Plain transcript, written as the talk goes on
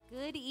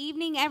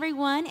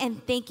everyone,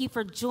 and thank you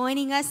for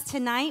joining us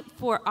tonight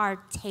for our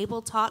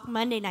Table Talk,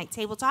 Monday Night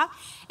Table Talk.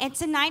 And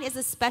tonight is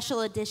a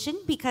special edition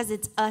because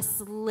it's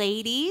us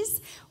ladies.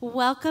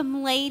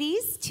 Welcome,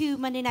 ladies, to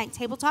Monday Night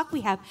Table Talk.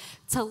 We have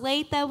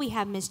Talitha, we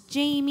have Miss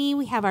Jamie,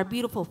 we have our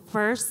beautiful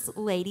First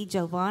Lady,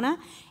 Giovanna,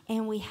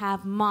 and we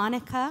have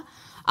Monica.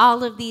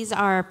 All of these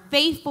are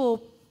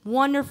faithful,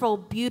 wonderful,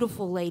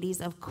 beautiful ladies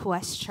of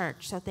Quest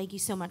Church. So thank you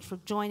so much for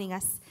joining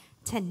us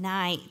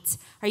tonight.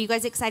 Are you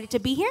guys excited to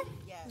be here?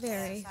 Yes.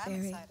 Very.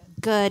 Excited.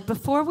 Good.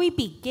 Before we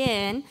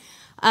begin,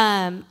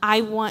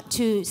 I want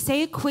to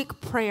say a quick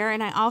prayer,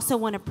 and I also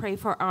want to pray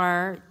for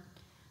our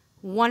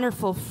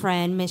wonderful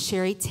friend, Miss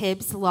Sherry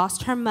Tibbs,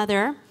 lost her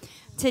mother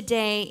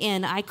today,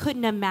 and I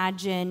couldn't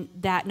imagine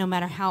that no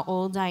matter how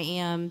old I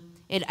am,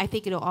 I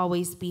think it'll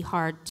always be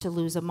hard to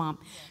lose a mom.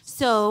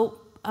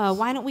 So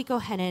why don't we go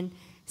ahead and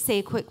say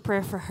a quick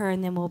prayer for her,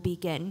 and then we'll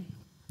begin.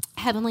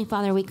 Heavenly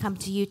Father, we come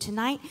to you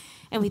tonight,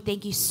 and we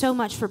thank you so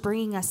much for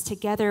bringing us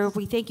together.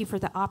 We thank you for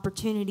the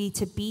opportunity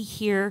to be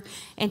here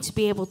and to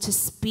be able to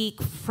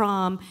speak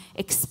from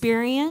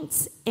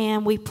experience.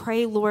 And we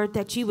pray, Lord,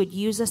 that you would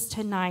use us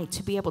tonight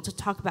to be able to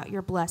talk about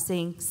your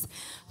blessings.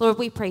 Lord,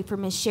 we pray for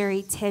Miss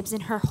Sherry Tibbs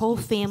and her whole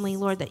family,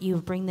 Lord, that you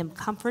would bring them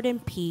comfort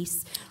and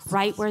peace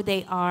right where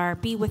they are.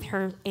 Be with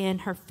her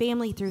and her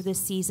family through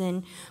this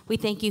season. We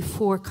thank you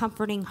for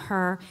comforting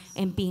her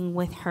and being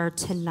with her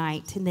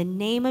tonight. In the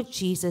name of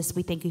Jesus,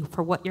 we thank you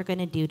for what you're going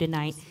to do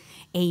tonight.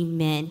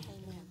 Amen.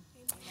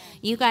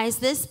 You guys,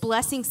 this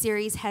blessing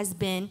series has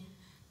been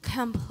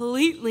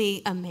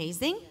completely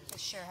amazing. It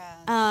sure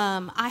has.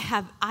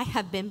 I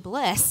have been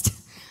blessed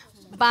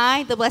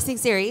by the blessing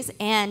series.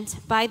 And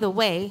by the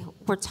way,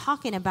 we're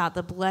talking about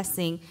the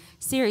blessing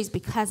series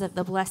because of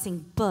the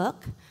blessing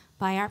book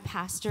by our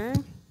pastor,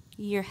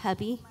 your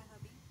hubby.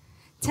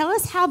 Tell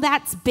us how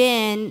that's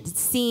been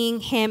seeing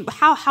him.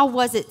 How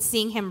was it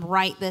seeing him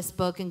write this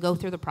book and go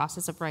through the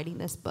process of writing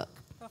this book?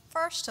 Well,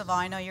 first of all,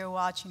 I know you're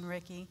watching,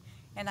 Ricky,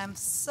 and I'm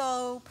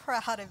so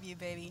proud of you,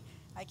 baby.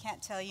 I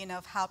can't tell you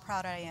enough how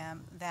proud I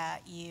am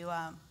that you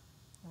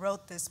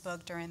wrote this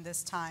book during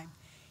this time.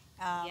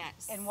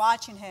 Yes. And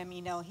watching him,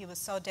 you know, he was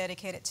so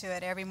dedicated to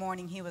it. Every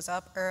morning he was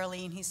up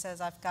early, and he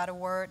says, I've got a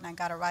word, and I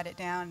got to write it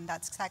down, and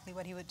that's exactly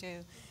what he would do.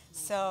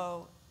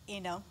 So,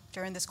 you know,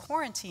 during this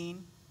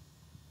quarantine,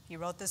 he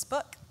wrote this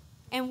book.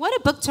 And what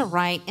a book to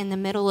write in the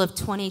middle of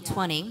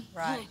 2020.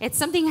 Right. It's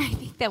something I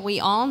think that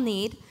we all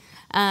need.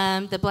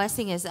 The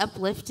blessing is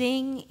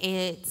uplifting.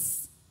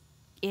 It's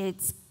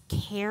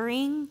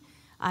caring.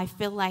 I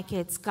feel like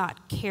it's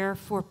got care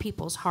for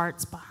people's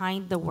hearts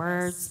behind the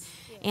words.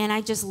 And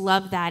I just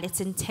love that. It's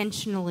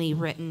intentionally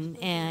written,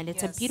 and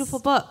it's a beautiful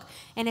book,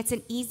 and it's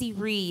an easy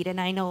read. And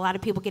I know a lot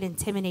of people get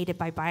intimidated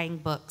by buying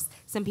books.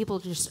 Some people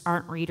just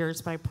aren't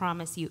readers, but I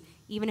promise you,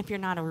 even if you're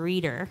not a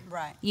reader,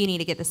 you need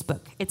to get this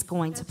book. It's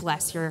going to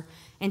bless your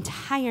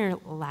entire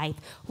life.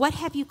 What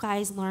have you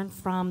guys learned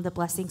from the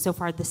blessing so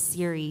far, the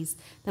series,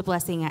 The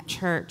Blessing at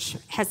Church?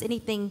 Has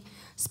anything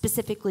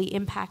specifically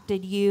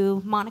impacted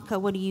you? Monica,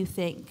 what do you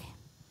think?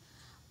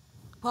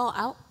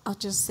 Well, I'll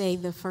just say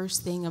the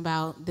first thing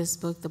about this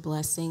book, The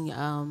Blessing,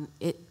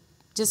 it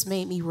just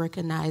made me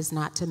recognize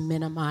not to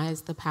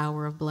minimize the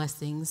power of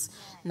blessings,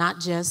 not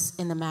just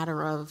in the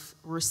matter of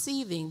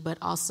receiving, but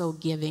also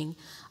giving.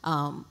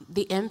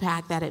 The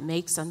impact that it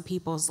makes on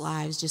people's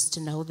lives, just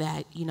to know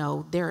that, you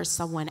know, there is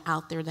someone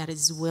out there that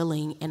is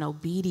willing and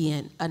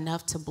obedient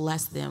enough to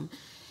bless them.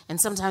 And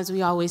sometimes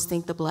we always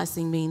think the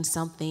blessing means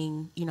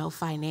something, you know,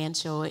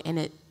 financial, and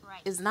it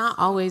is not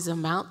always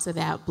amount to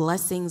that.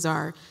 Blessings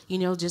are, you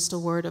know, just a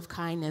word of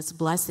kindness.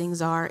 Blessings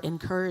are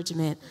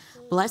encouragement.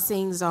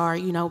 Blessings are,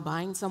 you know,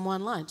 buying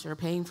someone lunch or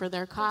paying for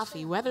their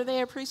coffee, whether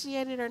they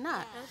appreciate it or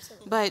not.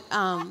 But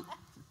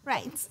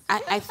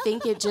I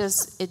think it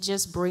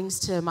just brings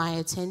to my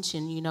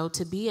attention, you know,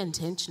 to be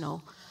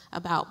intentional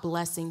about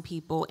blessing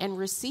people and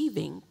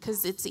receiving,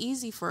 because it's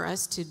easy for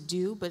us to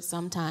do, but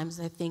sometimes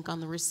I think on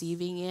the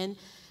receiving end,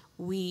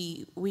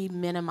 we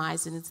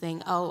minimize it and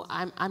saying, oh,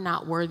 I'm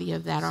not worthy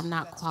of that, or I'm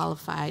not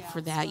qualified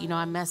for that. You know,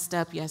 I messed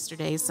up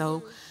yesterday,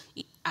 so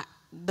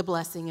the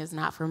blessing is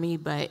not for me.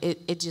 But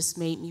it just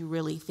made me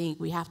really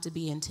think we have to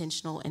be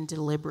intentional and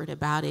deliberate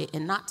about it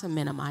and not to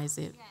minimize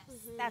it. Yes,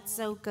 that's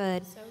so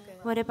good.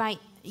 What about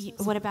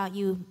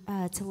you,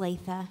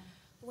 Talitha?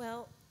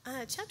 Well,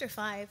 chapter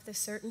 5, the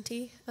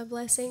certainty of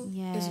blessing,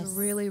 Yes. is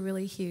really,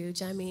 really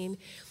huge. I mean,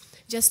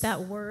 just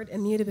that word,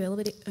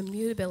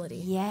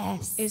 immutability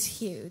Yes. is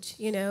huge,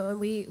 you know, and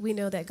we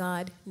know that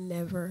God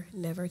never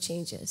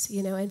changes,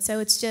 you know, and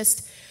so it's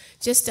just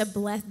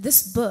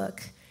this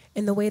book,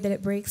 and the way that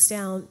it breaks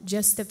down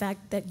just the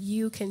fact that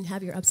you can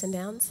have your ups and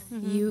downs,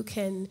 you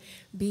can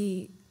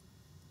be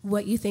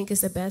what you think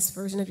is the best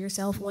version of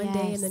yourself one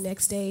day, and the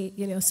next day,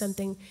 you know,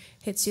 something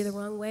hits you the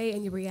wrong way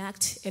and you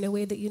react in a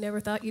way that you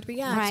never thought you'd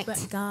react. Right.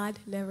 But God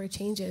never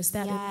changes.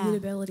 That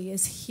immutability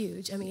is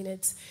huge. I mean,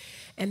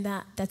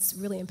 that's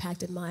really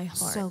impacted my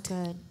heart. So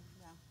good.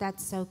 Yeah.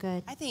 That's so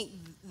good. I think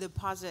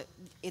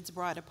it's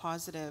brought a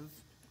positive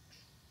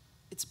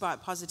it's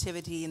brought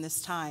positivity in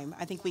this time.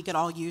 I think we could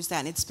all use that.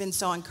 And it's been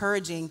so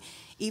encouraging,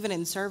 even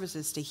in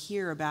services, to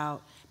hear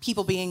about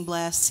people being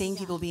blessed, seeing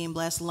people being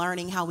blessed,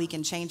 learning how we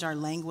can change our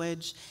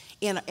language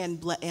in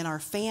our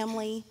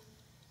family,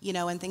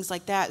 and things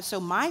like that. So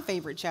my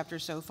favorite chapter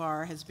so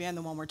far has been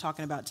the one we're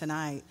talking about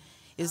tonight,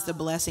 is the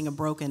blessing of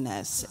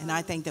brokenness. And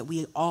I think that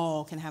we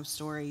all can have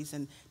stories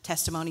and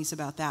testimonies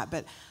about that.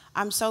 But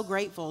I'm so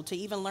grateful to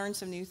even learn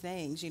some new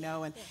things,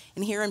 and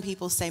hearing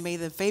people say, may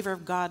the favor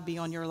of God be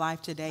on your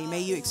life today.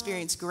 May you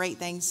experience great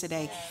things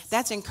today.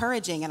 That's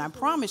encouraging. And I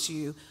promise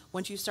you,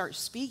 once you start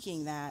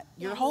speaking that,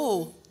 your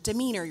whole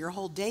demeanor, your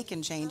whole day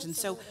can change. And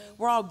so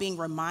we're all being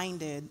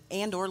reminded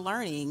and or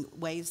learning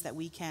ways that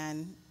we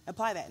can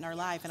apply that in our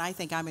life. And I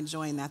think I'm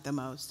enjoying that the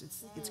most.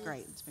 It's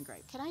great. It's been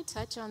great. Can I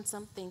touch on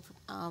something?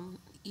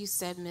 You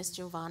said, Miss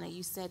Giovanna,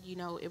 you said,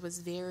 it was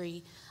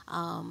very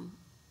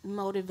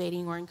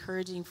motivating or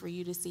encouraging for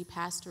you to see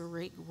Pastor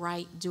Rick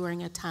write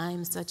during a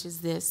time such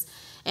as this.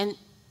 And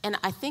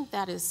I think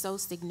that is so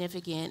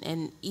significant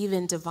and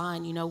even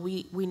divine.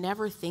 We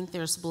never think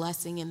there's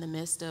blessing in the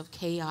midst of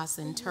chaos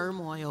and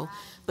turmoil,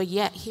 but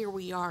yet here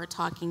we are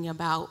talking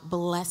about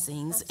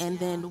blessings and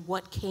then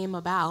what came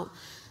about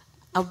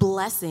a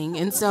blessing.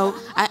 And so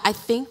I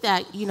think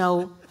that,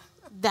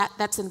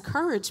 that's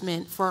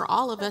encouragement for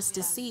all of us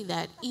to see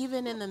that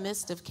even in the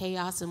midst of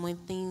chaos and when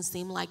things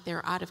seem like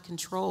they're out of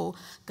control,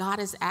 God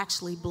is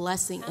actually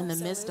blessing in the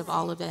midst of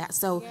all of that.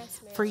 So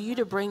for you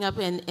to bring up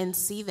and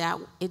see that,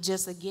 it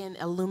just, again,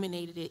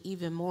 illuminated it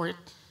even more.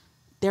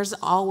 There's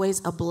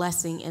always a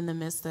blessing in the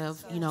midst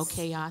of,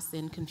 chaos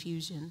and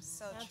confusion.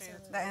 So true.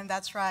 And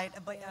that's right.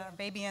 A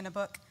baby in a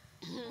book.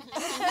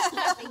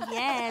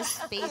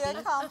 Yes, baby. He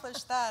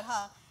accomplished that,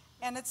 huh?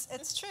 And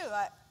it's true.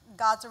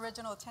 God's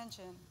original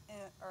intention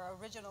or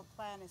original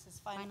plan is his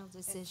final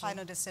decision.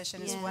 Final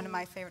decision is one of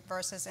my favorite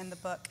verses in the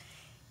book.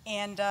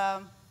 And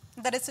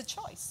that it's a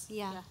choice.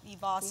 Yeah.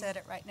 Yvonne said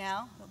it right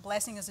now. A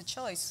blessing is a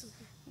choice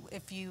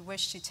if you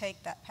wish to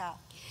take that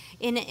path.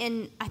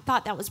 And I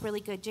thought that was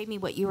really good, Jamie,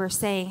 what you were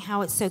saying,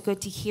 how it's so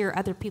good to hear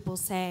other people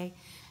say,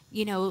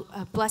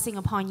 a blessing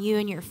upon you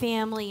and your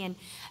family. And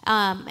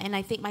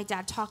I think my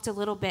dad talked a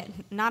lot of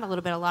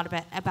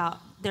it about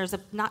there's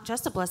not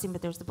just a blessing,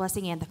 but there's the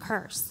blessing and the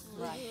curse.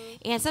 Right.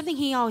 And something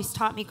he always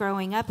taught me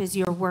growing up is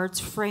your words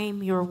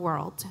frame your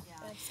world.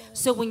 Yeah.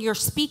 So when you're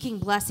speaking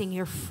blessing,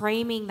 you're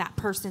framing that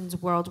person's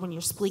world when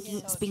you're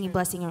speaking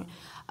blessing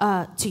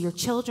to your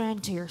children,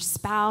 to your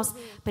spouse.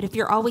 But if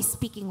you're always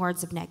speaking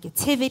words of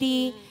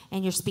negativity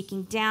and you're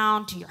speaking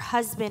down to your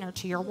husband or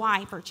to your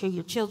wife or to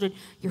your children,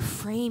 you're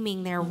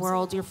framing their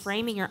world. You're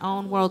framing your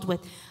own world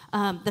with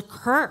the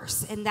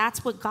curse. And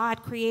that's what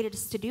God created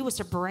us to do, was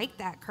to break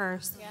that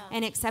curse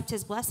and accept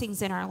his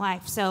blessings in our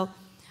life. So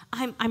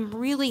I'm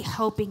really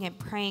hoping and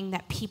praying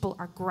that people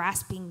are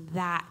grasping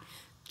that,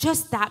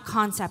 just that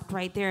concept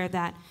right there,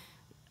 that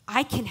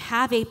I can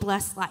have a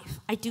blessed life.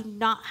 I do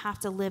not have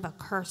to live a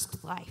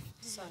cursed life.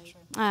 So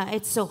true.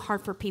 It's so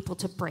hard for people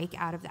to break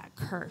out of that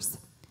curse.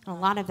 And a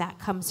lot of that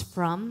comes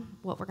from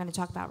what we're going to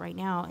talk about right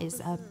now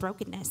is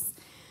brokenness.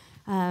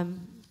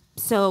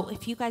 So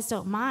if you guys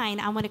don't mind,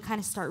 I want to kind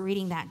of start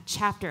reading that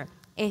chapter.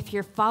 If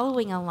you're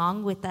following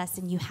along with us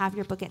and you have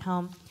your book at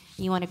home,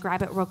 and you want to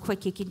grab it real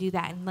quick, you can do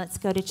that. And let's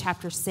go to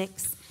chapter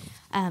 6,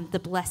 the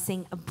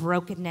blessing of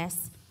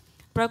brokenness.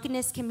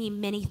 Brokenness can mean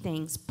many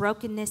things.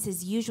 Brokenness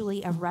is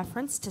usually a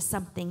reference to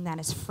something that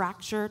is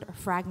fractured or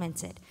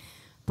fragmented.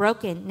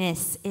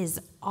 Brokenness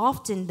is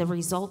often the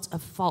result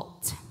of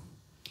fault.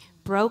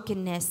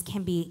 Brokenness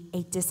can be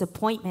a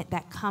disappointment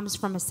that comes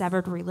from a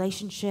severed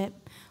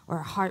relationship or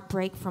a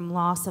heartbreak from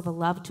loss of a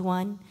loved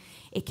one.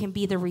 It can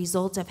be the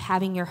result of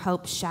having your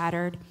hopes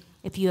shattered.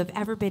 If you have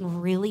ever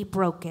been really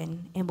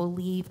broken, it will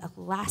leave a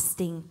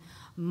lasting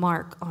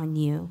mark on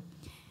you.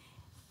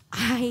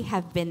 I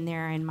have been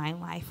there in my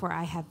life where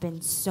I have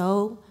been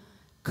so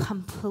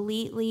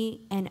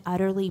completely and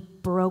utterly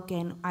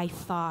broken. I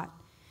thought,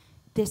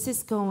 this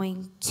is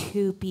going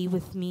to be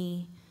with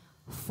me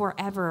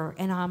forever.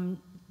 And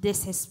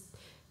this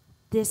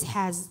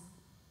has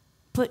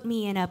put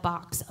me in a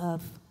box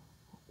of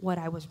what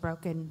I was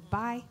broken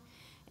by.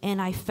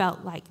 And I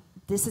felt like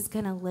this is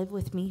going to live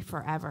with me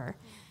forever.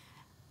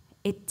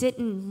 It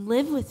didn't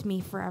live with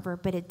me forever,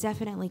 but it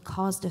definitely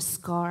caused a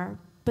scar.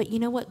 But you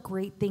know what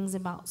great things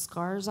about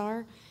scars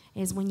are?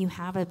 Is when you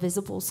have a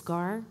visible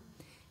scar,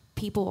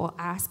 people will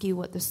ask you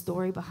what the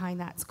story behind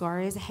that scar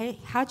is. Hey,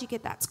 how'd you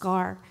get that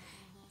scar?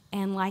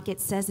 And like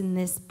it says in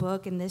this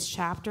book, in this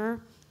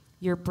chapter,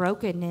 your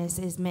brokenness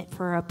is meant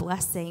for a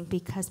blessing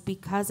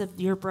because of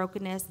your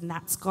brokenness and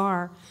that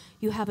scar,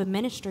 you have a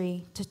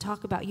ministry to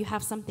talk about. You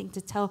have something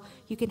to tell.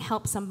 You can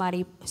help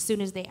somebody as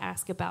soon as they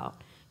ask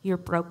about your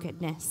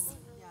brokenness.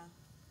 Yeah.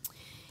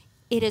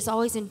 It has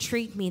always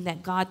intrigued me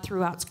that God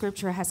throughout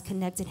Scripture has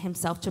connected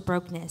himself to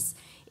brokenness.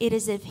 It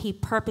is as if he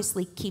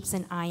purposely keeps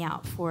an eye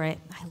out for it.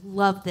 I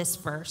love this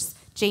verse.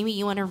 Jamie,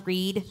 you want to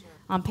read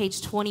on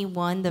page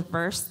 21 the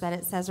verse that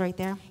it says right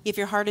there? If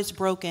your heart is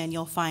broken,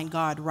 you'll find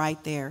God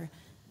right there.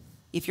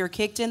 If you're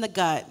kicked in the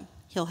gut,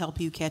 He'll help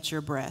you catch your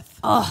breath.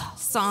 Oh,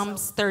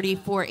 Psalms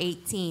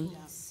 34:18.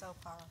 So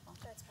powerful.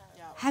 That's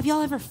powerful. Have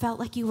y'all ever felt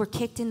like you were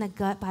kicked in the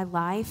gut by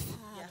life?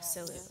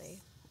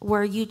 Absolutely.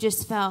 Where you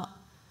just felt,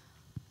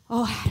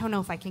 oh, I don't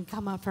know if I can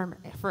come up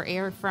for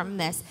air from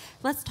this.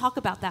 Let's talk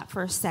about that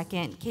for a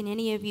second. Can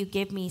any of you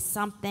give me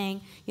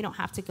something? You don't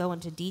have to go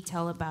into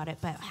detail about it,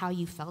 but how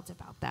you felt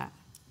about that.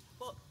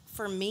 Well,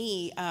 for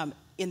me,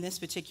 in this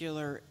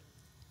particular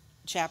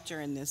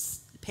chapter, in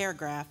this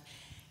paragraph,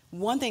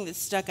 one thing that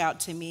stuck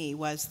out to me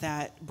was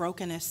that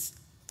brokenness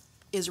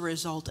is a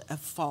result of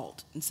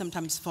fault, and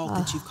sometimes fault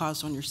that you've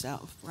caused on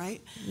yourself,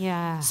 right?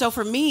 Yeah. So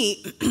for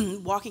me,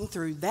 walking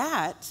through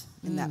that,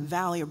 in that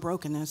valley of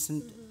brokenness,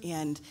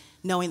 and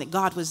knowing that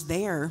God was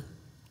there,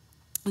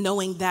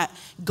 knowing that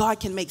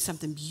God can make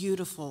something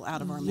beautiful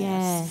out of our mess.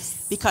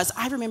 Yes. Because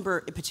I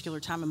remember a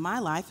particular time in my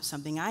life,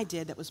 something I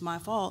did that was my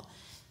fault,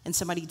 and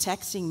somebody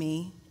texting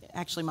me,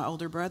 actually my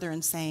older brother,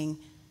 and saying,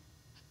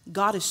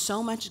 God is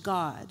so much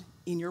God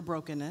in your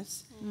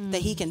brokenness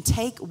that he can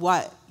take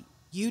what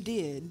you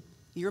did,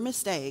 your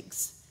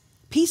mistakes,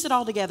 piece it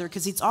all together,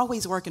 because he's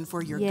always working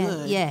for your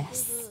good.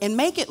 Yes. And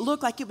make it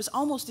look like it was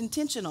almost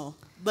intentional.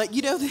 But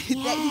you know, that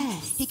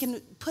Yes. he can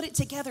put it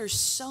together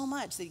so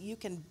much that you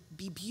can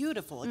be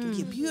beautiful. It can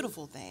be a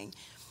beautiful thing.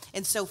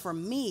 And so for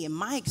me, in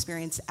my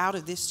experience out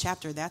of this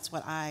chapter, that's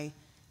what I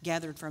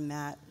gathered from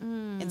that.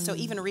 And so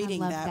even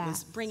reading that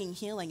was bringing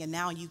healing, and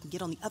now you can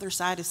get on the other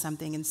side of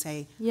something and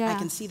say, I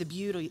can see the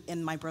beauty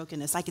in my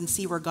brokenness. I can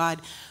see where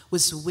God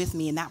was with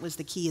me, and that was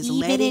the key, is Even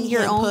letting in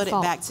your him own put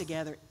fault. it back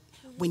together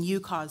when you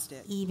caused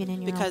it. Even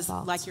in your Because own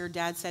fault. like your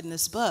dad said in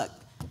this book,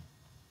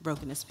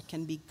 brokenness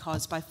can be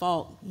caused by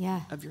fault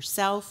of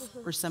yourself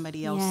or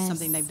somebody else,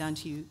 something they've done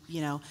to you,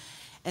 you know.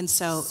 And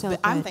so but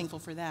I'm good. thankful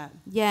for that.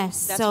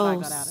 Yes, That's so, what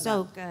I got out of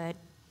so that. good.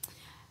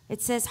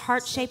 It says,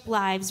 heart-shaped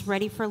lives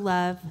ready for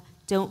love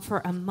don't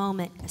for a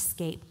moment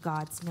escape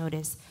God's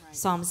notice. Right.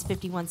 Psalms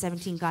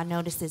 51:17, God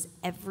notices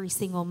every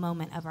single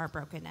moment of our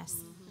brokenness.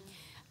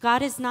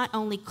 God is not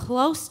only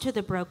close to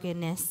the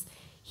brokenness,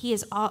 he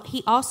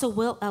also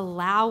will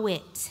allow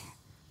it.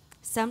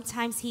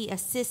 Sometimes he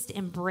assists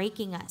in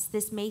breaking us.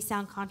 This may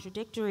sound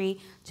contradictory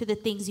to the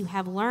things you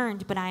have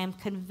learned, but I am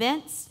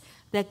convinced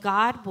that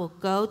God will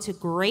go to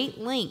great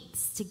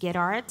lengths to get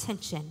our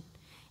attention,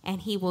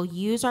 and he will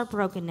use our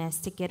brokenness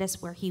to get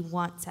us where he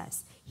wants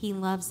us. He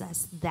loves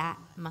us that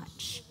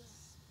much.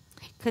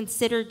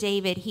 Consider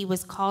David. He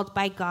was called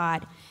by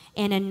God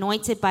and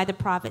anointed by the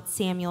prophet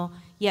Samuel,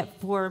 yet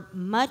for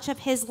much of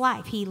his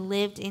life he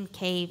lived in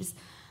caves.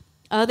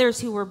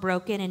 Others who were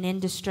broken and in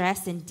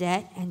distress and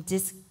debt and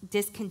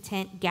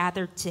discontent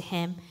gathered to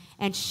him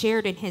and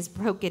shared in his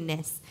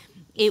brokenness.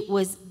 It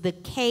was the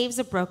caves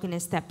of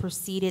brokenness that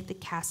preceded the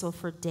castle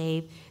for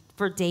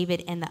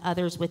David and the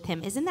others with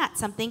him. Isn't that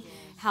something?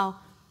 How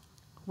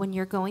when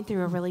you're going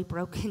through a really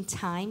broken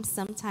time,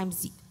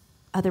 sometimes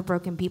other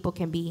broken people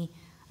can be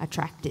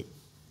attracted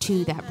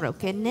to that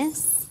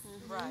brokenness.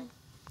 Right.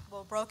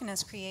 Well,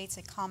 brokenness creates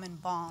a common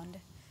bond.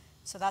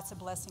 So that's a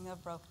blessing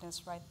of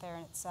brokenness right there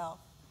in itself.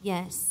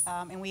 Yes.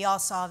 And we all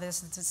saw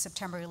this until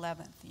September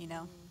 11th, you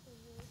know.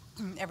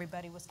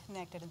 Everybody was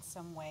connected in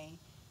some way.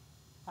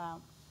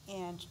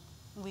 And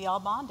we all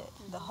bonded.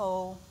 The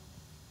whole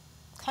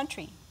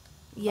country,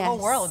 Yes. the whole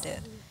world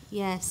did.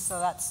 Yes. So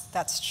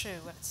that's true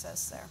what it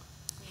says there.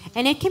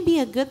 And it can be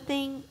a good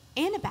thing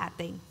and a bad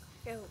thing.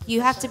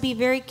 You have to be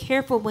very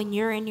careful when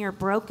you're in your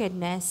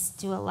brokenness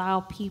to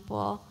allow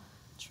people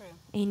True.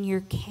 in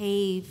your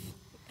cave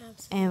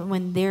and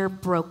when they're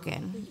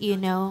broken, you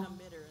know.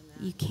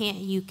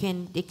 You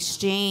can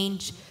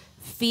exchange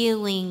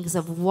feelings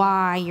of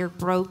why you're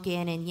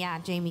broken, and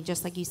Jamie,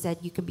 just like you said,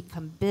 you can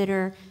become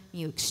bitter.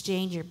 You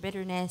exchange your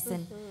bitterness,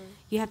 and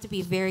you have to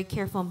be very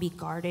careful and be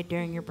guarded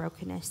during your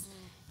brokenness.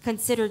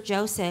 Consider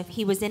Joseph.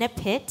 He was in a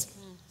pit,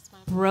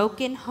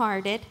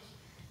 brokenhearted,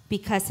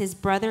 because his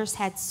brothers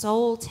had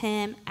sold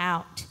him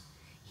out.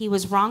 He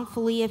was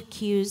wrongfully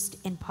accused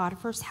in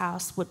Potiphar's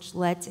house, which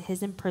led to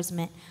his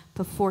imprisonment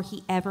before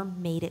he ever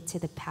made it to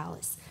the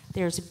palace.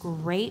 There's a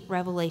great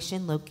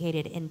revelation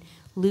located in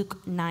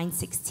Luke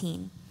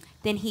 9:16.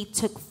 Then he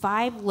took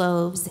 5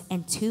 loaves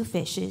and 2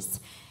 fishes,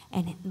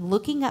 and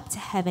looking up to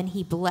heaven,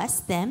 he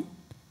blessed them,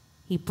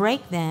 he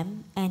broke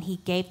them, and he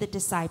gave the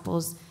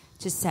disciples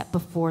to set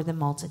before the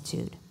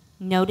multitude.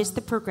 Notice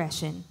the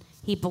progression.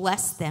 He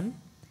blessed them,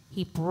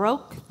 he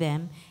broke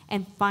them,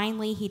 and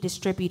finally he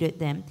distributed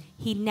them.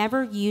 He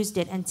never used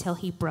it until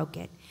he broke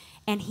it,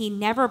 and he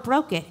never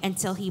broke it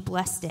until he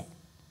blessed it.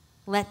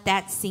 Let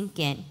that sink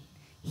in.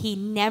 He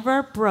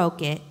never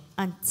broke it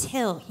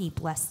until he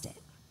blessed it.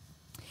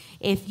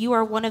 If you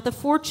are one of the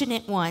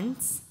fortunate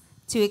ones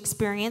to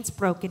experience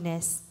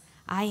brokenness,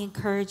 I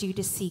encourage you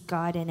to seek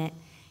God in it.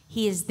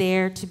 He is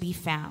there to be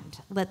found.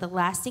 Let the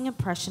lasting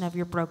impression of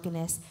your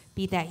brokenness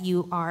be that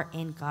you are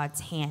in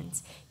God's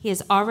hands. He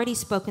has already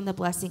spoken the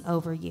blessing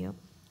over you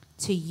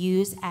to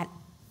use at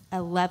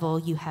a level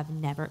you have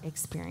never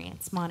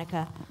experienced.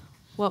 Monica,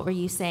 what were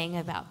you saying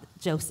about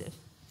Joseph?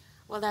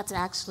 Well, that's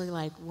actually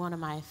like one of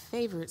my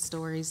favorite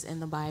stories in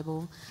the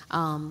Bible.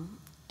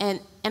 And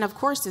of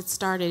course, it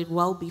started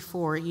well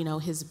before,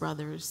 his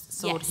brothers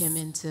sold Yes. him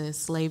into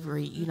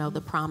slavery,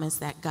 the promise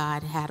that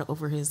God had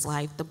over his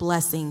life, the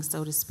blessing,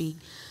 so to speak.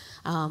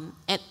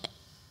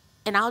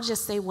 And I'll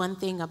just say one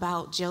thing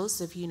about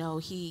Joseph,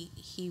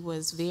 he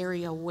was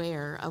very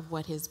aware of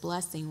what his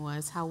blessing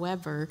was.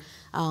 However,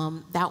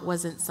 that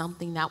wasn't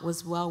something that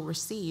was well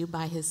received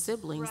by his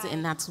siblings, Right.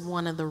 and that's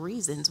one of the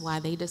reasons why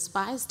they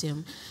despised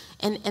him.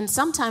 And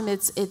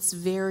sometimes it's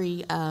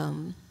very...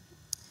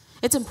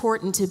 it's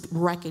important to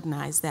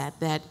recognize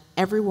that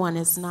everyone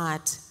is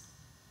not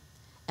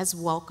as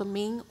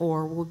welcoming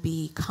or will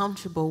be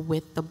comfortable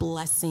with the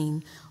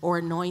blessing or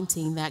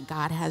anointing that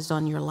God has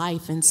on your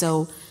life. And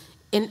so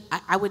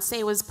I would say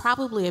it was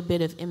probably a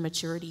bit of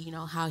immaturity,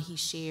 how he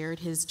shared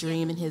his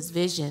dream and his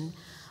vision.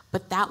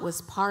 But that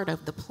was part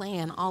of the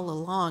plan all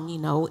along,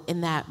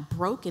 in that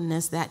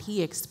brokenness that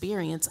he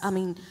experienced. I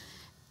mean,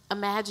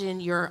 imagine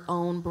your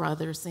own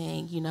brother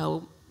saying,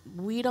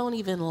 we don't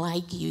even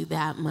like you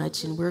that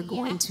much, and we're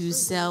going to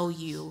sell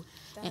you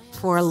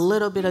for a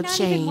little bit of Not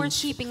change. even worth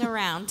keeping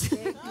around.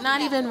 Not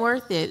even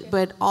worth it,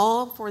 but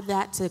all for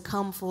that to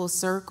come full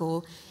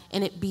circle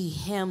and it be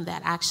him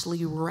that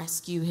actually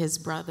rescue his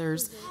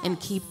brothers and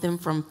keep them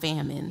from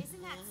famine.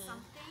 Isn't that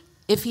something?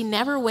 If he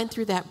never went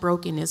through that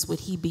brokenness, would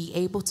he be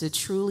able to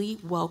truly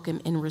welcome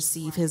and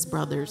receive his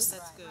brothers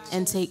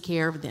and take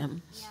care of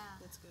them? Yeah.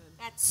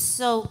 That's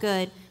so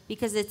good,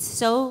 because it's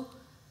so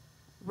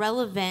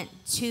relevant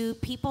to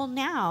people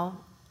now.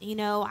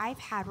 I've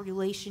had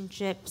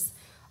relationships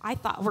I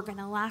thought were going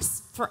to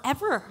last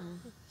forever.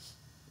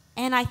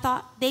 And I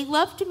thought they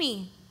loved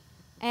me.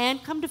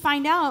 And come to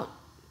find out,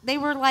 they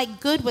were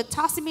like good with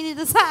tossing me to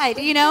the side,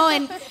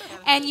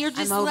 and you're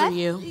just I'm over left,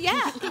 you.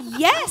 Yeah,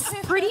 yes,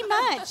 pretty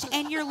much.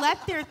 And you're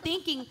left there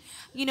thinking,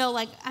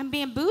 like I'm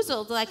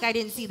bamboozled, like I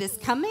didn't see this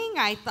coming.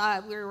 I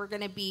thought we were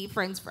going to be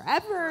friends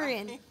forever.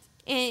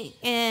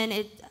 And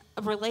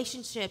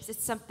relationships,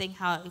 it's something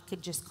how it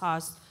could just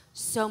cause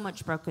so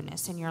much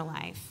brokenness in your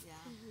life. Yeah.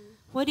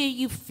 What are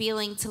you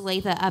feeling,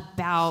 Talitha,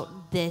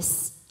 about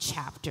this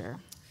chapter?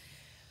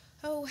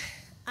 Oh,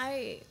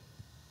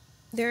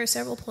 there are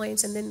several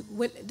points, and then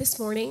this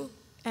morning,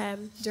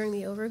 during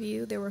the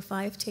overview, there were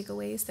 5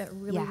 takeaways that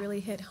really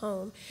hit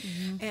home.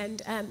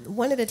 And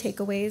one of the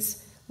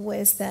takeaways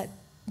was that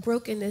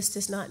brokenness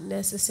does not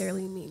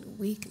necessarily mean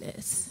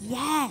weakness.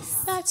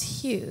 Yes.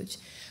 That's huge.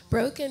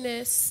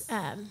 Brokenness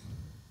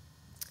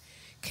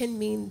can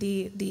mean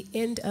the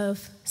end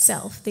of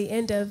self, the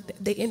end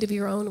of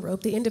your own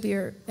rope, the end of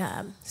your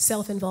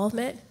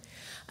self-involvement,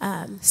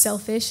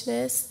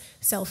 selfishness,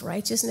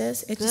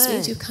 self-righteousness. It just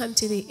means you come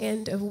to the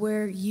end of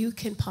where you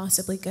can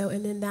possibly go,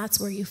 and then that's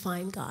where you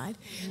find God.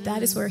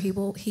 That is where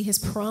He has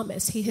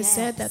promised. He has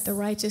said that the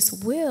righteous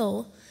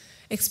will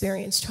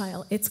experience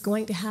trial. It's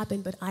going to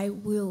happen, but I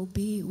will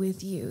be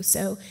with you.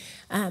 So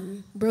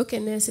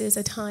brokenness is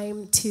a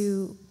time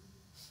to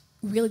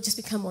really just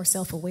become more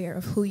self-aware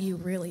of who you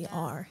really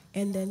are,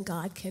 and then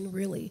God can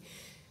really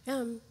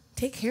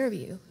take care of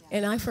you.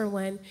 And I, for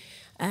one,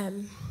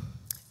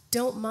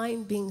 don't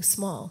mind being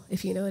small,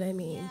 if you know what I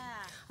mean.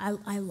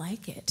 I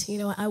like it.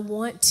 I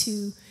want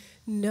to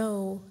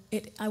know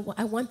it. I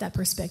want that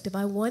perspective.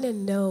 I want to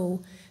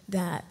know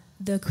that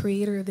the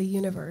creator of the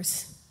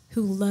universe,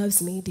 who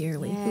loves me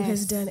dearly, who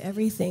has done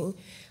everything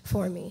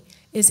for me,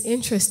 is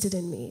interested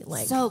in me,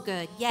 like so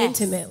good. Yes.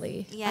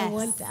 Intimately. Yes. I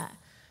want that.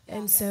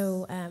 And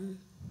so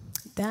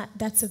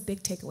that's a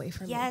big takeaway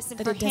for me. Yes, and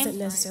that for it doesn't him,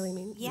 necessarily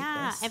mean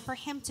weakness. and for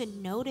him to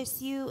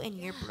notice you and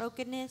your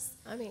brokenness,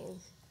 I mean,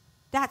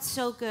 that's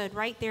so good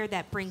right there.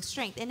 That brings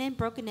strength. And in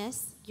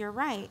brokenness, you're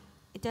right.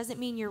 It doesn't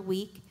mean you're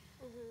weak.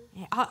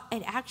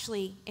 It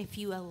actually, if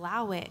you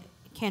allow it,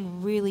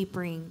 can really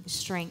bring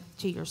strength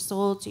to your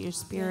soul, to your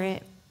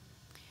spirit.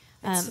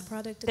 it's the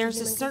product of There's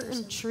the a human certain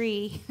condition.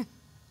 tree.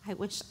 I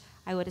wish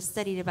I would have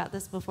studied about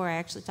this before I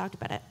actually talked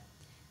about it.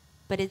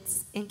 But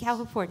it's in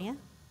California.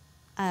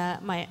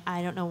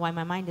 I don't know why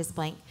my mind is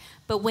blank.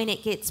 But when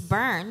it gets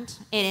burned,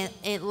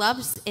 it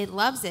loves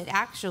it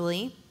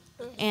actually,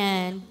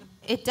 and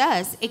it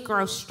does. It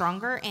grows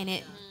stronger, and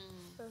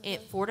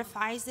it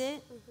fortifies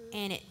it,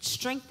 and it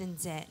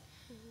strengthens it.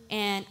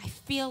 And I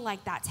feel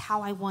like that's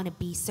how I want to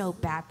be so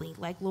badly.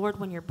 Like, Lord,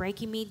 when you're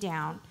breaking me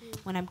down,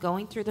 when I'm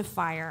going through the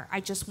fire, I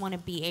just want to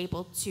be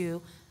able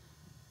to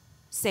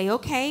say,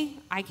 okay,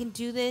 I can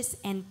do this,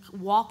 and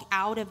walk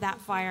out of that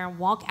fire and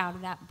walk out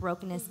of that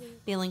brokenness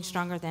feeling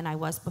stronger than I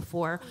was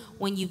before.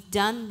 When you've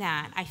done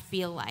that, I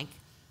feel like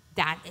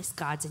that is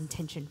God's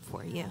intention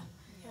for you.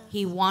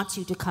 He wants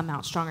you to come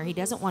out stronger. He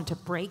doesn't want to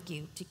break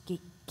you to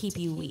keep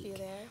you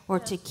weak or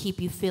to keep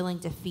you feeling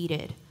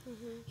defeated.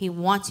 He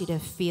wants you to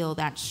feel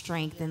that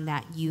strength and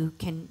that you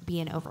can be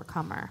an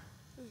overcomer.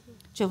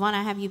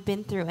 Giovanna, have you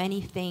been through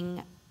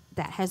anything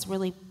that has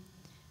really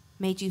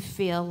made you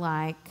feel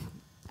like,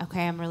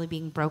 okay, I'm really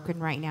being broken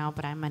right now,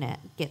 but I'm going to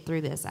get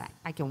through this.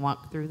 I can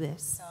walk through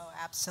this. So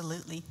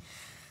absolutely.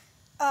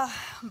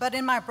 But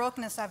in my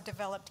brokenness, I've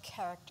developed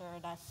character,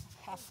 and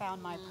I've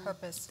found my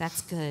purpose.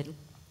 That's good.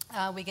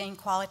 We gain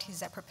qualities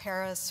that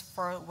prepare us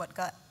for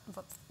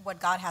what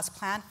God has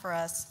planned for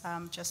us,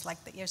 just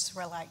like the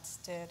Israelites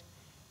did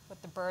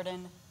with the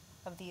burden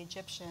of the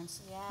Egyptians.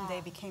 Yeah.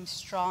 They became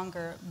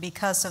stronger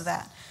because of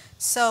that.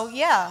 So,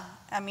 yeah,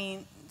 I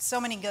mean,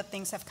 so many good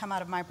things have come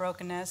out of my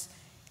brokenness.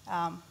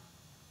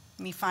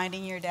 Me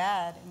finding your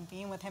dad and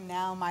being with him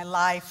now, my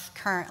life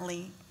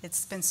currently,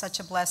 it's been such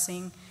a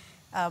blessing.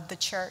 The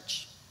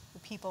church, the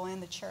people in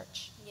the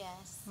church,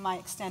 Yes. my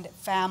extended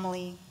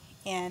family,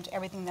 and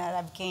everything that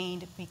I've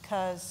gained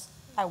because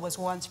I was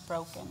once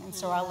broken. And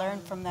so I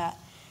learned from that.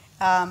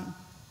 I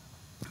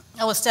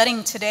was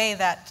studying today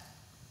that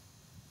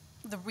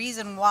the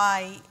reason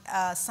why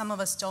some of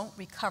us don't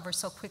recover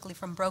so quickly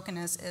from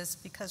brokenness is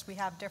because we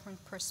have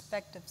different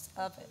perspectives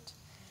of it.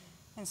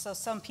 And so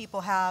some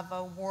people have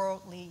a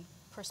worldly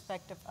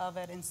perspective of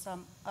it, and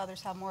some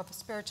others have more of a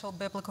spiritual,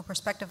 biblical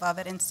perspective of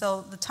it. And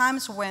so the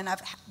times when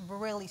I've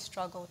really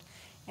struggled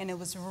and it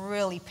was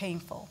really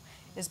painful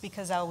is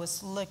because I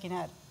was looking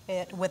at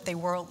it with a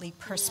worldly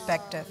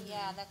perspective.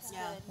 Yeah, that's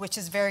good. Which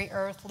is very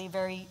earthly,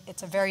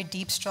 it's a very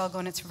deep struggle,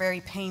 and it's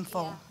very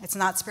painful. Yeah. It's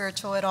not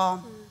spiritual at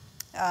all,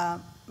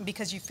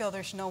 because you feel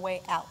there's no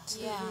way out.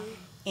 Yeah.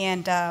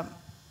 And,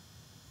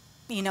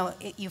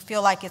 you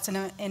feel like it's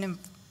an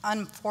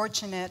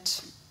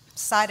unfortunate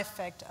side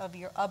effect of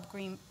your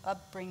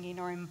upbringing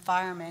or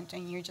environment,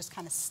 and you're just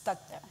kind of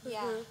stuck there.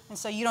 Yeah. And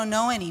so you don't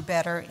know any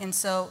better, and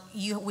so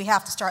we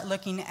have to start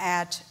looking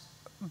at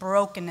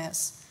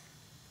brokenness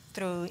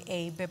through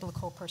a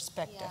biblical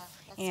perspective. Yeah,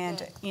 that's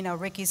And, good.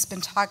 Ricky's been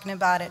talking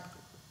about it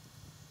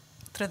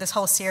through this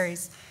whole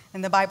series,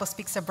 and the Bible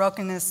speaks of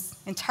brokenness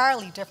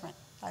entirely different,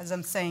 as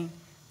I'm saying.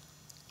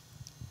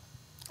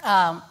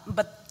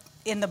 But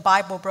in the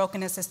Bible,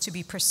 brokenness is to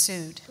be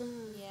pursued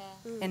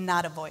Yeah. and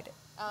not avoided.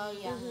 Oh,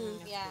 yeah.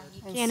 Yeah.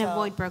 You And can't so-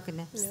 avoid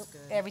brokenness.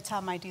 Every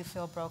time I do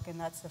feel broken,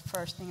 that's the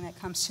first thing that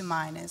comes to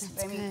mind is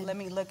That's good. let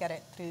me look at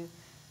it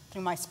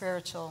through my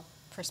spiritual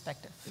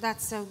perspective.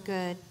 That's so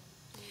good.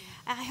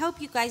 I hope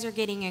you guys are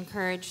getting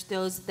encouraged,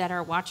 those that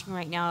are watching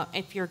right now.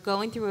 If you're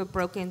going through a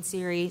broken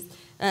season,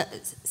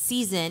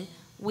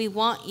 we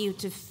want you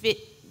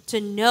to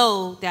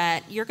know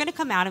that you're going to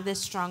come out of this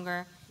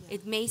stronger. Yeah.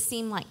 It may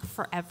seem like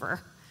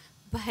forever,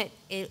 but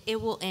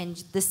it will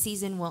end. The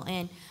season will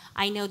end.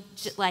 I know,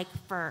 like,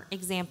 for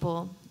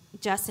example,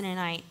 Justin and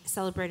I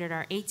celebrated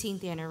our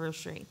 18th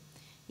anniversary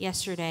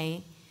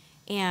yesterday,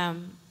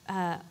 and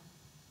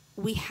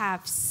we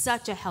have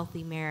such a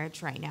healthy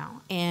marriage right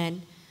now,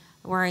 and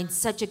we're in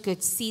such a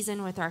good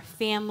season with our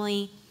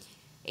family,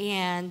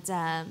 and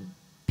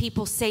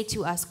people say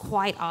to us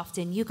quite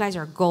often, you guys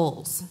are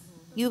goals.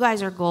 You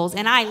guys are goals,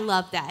 and I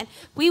love that.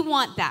 We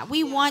want that.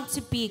 We want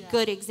to be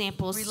good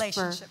examples.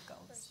 Relationship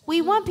goals.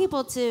 We want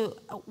people to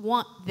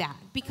want that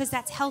because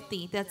that's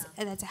healthy. That's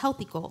a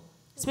healthy goal,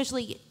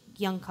 especially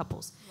young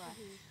couples. Right.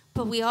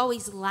 But we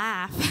always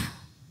laugh,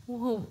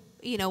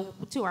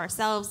 to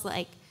ourselves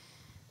like,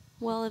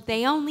 well, if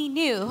they only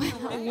knew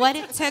what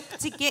it took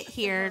to get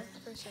here.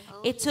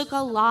 It took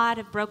a lot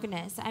of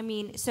brokenness. I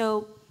mean,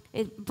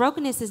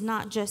 brokenness is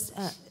not just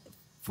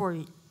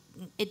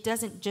it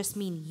doesn't just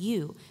mean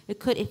you. It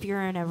could, if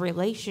you're in a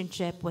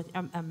relationship with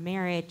a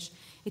marriage,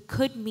 it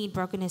could mean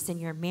brokenness in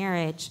your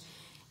marriage.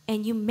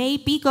 And you may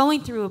be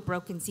going through a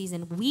broken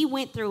season. We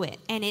went through it,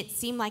 and it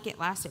seemed like it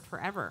lasted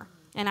forever.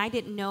 And I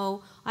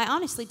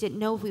honestly didn't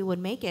know if we would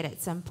make it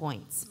at some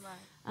points.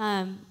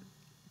 Right.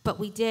 But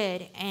we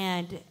did,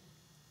 and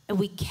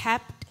we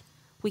kept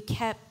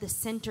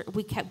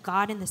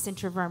God in the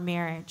center of our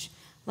marriage.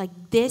 Like,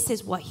 this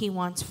is what he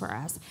wants for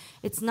us.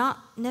 It's not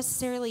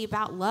necessarily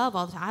about love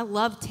all the time. I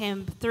loved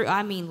him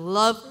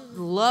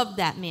loved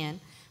that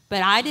man.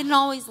 But I didn't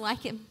always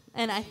like him,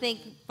 and I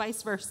think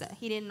vice versa.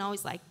 He didn't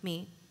always like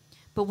me.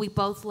 But we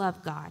both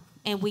loved God,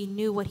 and we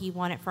knew what he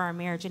wanted for our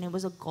marriage, and it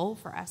was a goal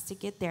for us to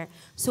get there.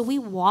 So we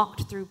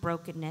walked through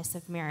brokenness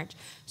of marriage.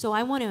 So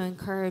I want to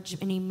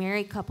encourage any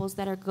married couples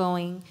that are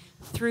going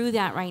through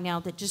that right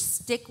now, that just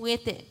stick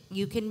with it.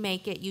 You can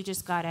make it. You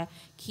just got to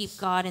keep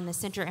God in the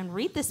center and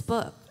read this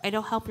book.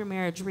 It'll help your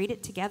marriage. Read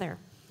it together.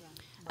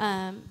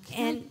 Yeah.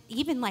 And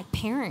even like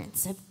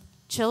parents of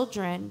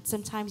children,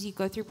 sometimes you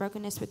go through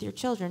brokenness with your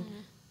children.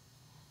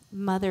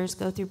 Mm-hmm. Mothers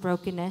go through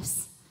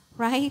brokenness,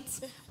 right?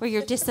 Where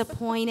you're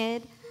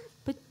disappointed,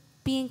 but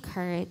be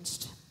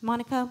encouraged.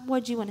 Monica,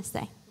 what did you want to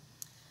say?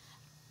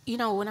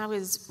 When I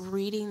was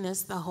reading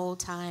this the whole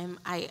time,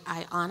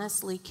 I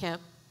honestly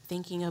kept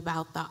thinking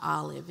about the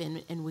olive,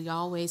 and we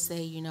always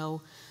say,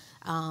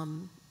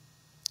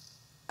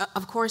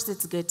 of course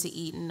it's good to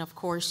eat, and of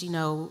course,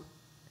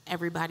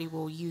 everybody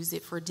will use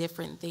it for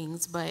different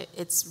things, but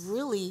it's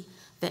really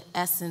the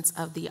essence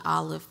of the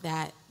olive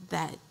that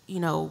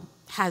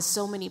has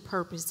so many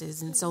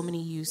purposes and so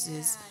many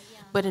uses.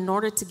 Yeah. But in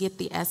order to get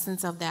the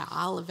essence of that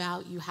olive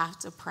out, you have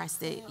to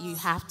press it, you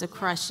have to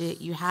crush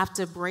it, you have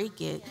to break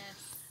it. Yes.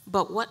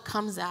 But what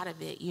comes out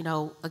of it,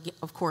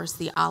 of course,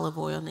 the olive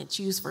oil, and it's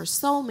used for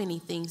so many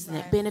things, and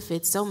it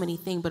benefits so many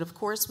things. But of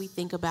course, we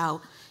think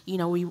about,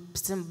 we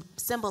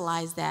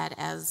symbolize that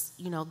as,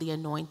 the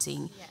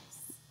anointing. Yes.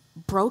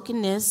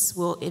 brokenness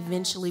will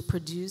eventually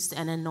produce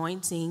an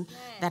anointing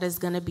that is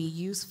going to be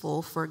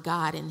useful for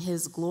God and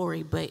His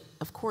glory. But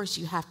of course,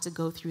 you have to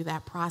go through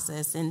that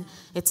process, and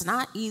it's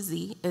not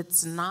easy.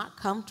 It's not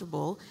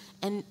comfortable.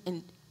 And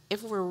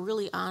if we're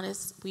really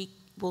honest, we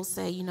will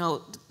say, you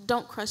know,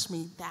 don't crush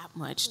me that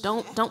much.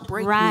 Don't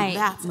break me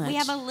that much. We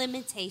have a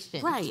limitation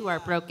to our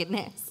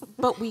brokenness.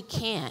 But we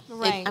can't.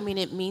 Right.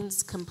 It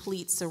means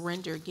complete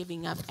surrender,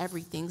 giving up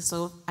everything.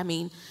 So,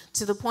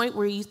 to the point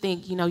where you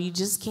think, you know, you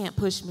just can't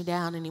push me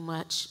down any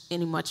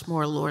much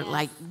more, Lord. Yes.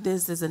 Like,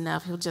 this is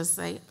enough. He'll just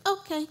say,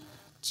 okay.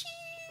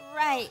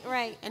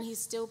 Right. And He's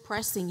still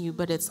pressing you,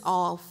 but it's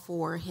all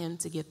for Him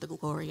to get the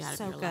glory out of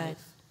your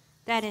life.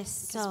 That is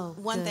so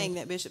One good. thing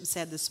that Bishop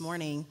said this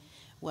morning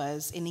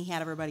was, and he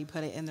had everybody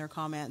put it in their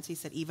comments, he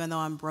said, even though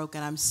I'm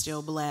broken, I'm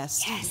still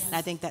blessed. Yes. And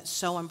I think that's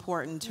so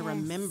important to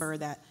remember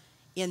that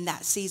in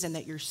that season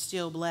that you're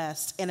still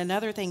blessed. And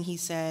another thing he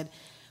said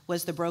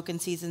was the broken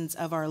seasons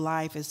of our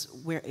life is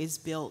where is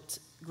built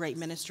great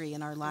ministry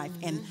in our life.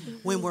 And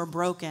when we're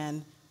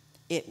broken,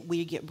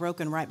 we get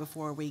broken right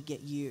before we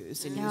get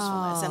used in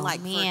usefulness. And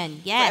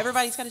for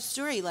everybody's got a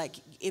story. Like,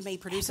 it may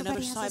produce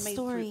Everybody another song.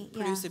 It may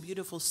produce a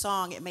beautiful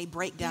song. It may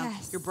break down.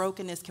 Your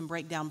brokenness can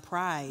break down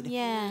pride.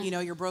 Yeah. You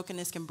know, your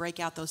brokenness can break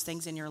out those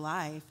things in your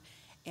life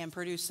and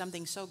produce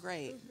something so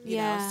great. You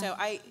know, so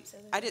I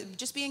did,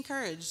 just be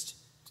encouraged.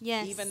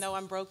 Yes. Even though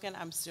I'm broken,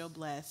 I'm still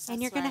blessed.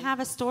 And you're going to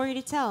have a story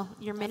to tell.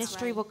 Your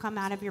ministry will come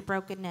out of your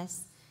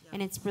brokenness,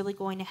 and it's really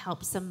going to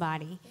help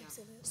somebody.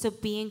 So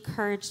be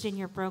encouraged in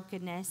your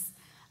brokenness.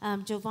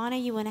 Giovanna,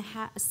 you want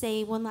to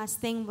say one last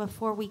thing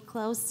before we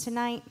close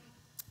tonight?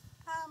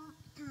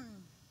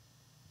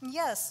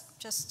 Yes,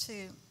 just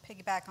to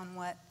piggyback on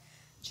what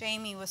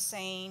Jamie was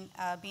saying,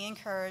 be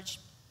encouraged.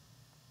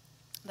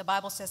 The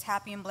Bible says,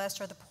 happy and blessed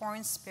are the poor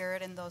in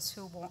spirit and those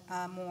who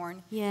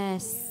mourn.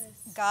 Yes.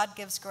 God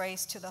gives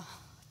grace to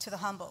the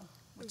humble,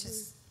 which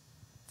is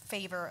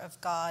favor of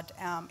God.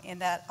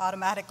 And that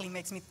automatically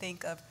makes me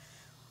think of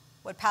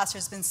what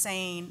Pastor's been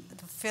saying,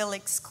 the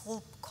Felix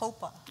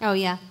Culpa. Oh,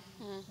 yeah.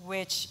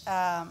 Which,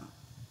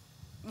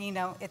 you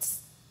know,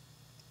 it's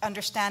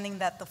understanding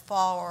that the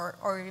fall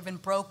or even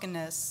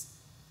brokenness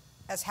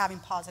as having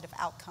positive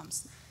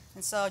outcomes.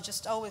 And so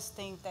just always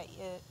think that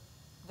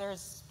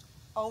there's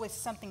always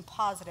something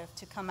positive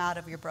to come out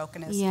of your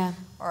brokenness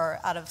or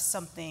out of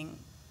something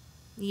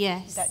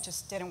that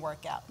just didn't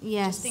work out.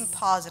 Just think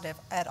positive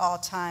at all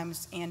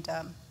times, and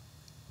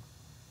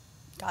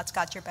God's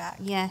got your back.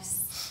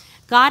 Yes.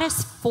 God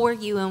is for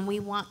you, and we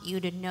want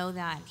you to know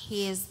that.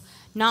 He is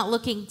not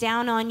looking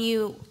down on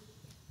you,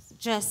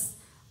 just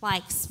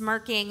like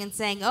smirking and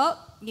saying, oh,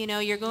 you know,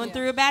 you're going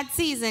through a bad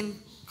season.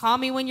 Call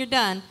me when you're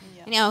done.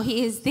 Yeah. You know,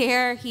 He is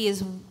there. He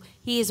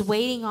is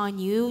waiting on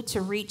you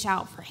to reach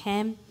out for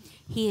Him.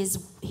 He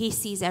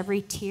sees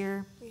every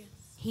tear. Yes.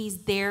 He's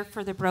there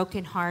for the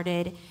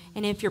brokenhearted.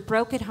 And if you're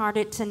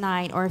brokenhearted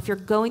tonight, or if you're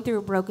going through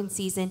a broken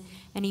season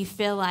and you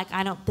feel like,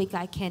 I don't think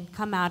I can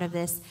come out of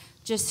this,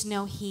 just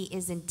know He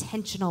is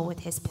intentional with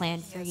His plan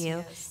for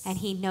you. And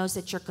He knows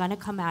that you're going to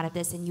come out of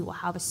this and you will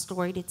have a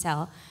story to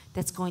tell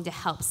that's going to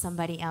help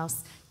somebody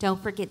else.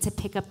 Don't forget to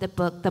pick up the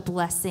book, The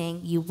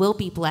Blessing. You will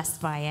be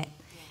blessed by it.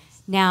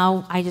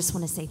 Now, I just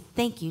want to say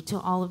thank you to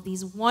all of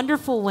these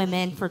wonderful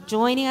women for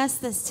joining us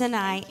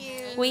tonight.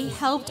 We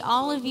hoped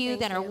all of you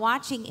that are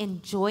watching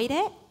enjoyed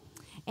it.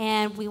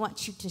 And we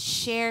want you to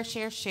share,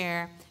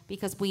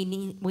 because we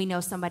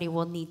know somebody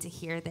will need to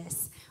hear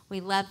this. We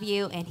love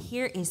you, and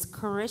here is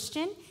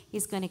Christian.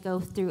 He's going to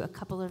go through a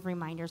couple of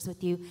reminders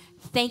with you.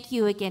 Thank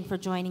you again for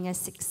joining us.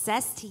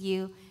 Success to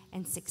you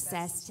and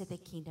success to the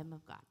kingdom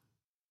of God.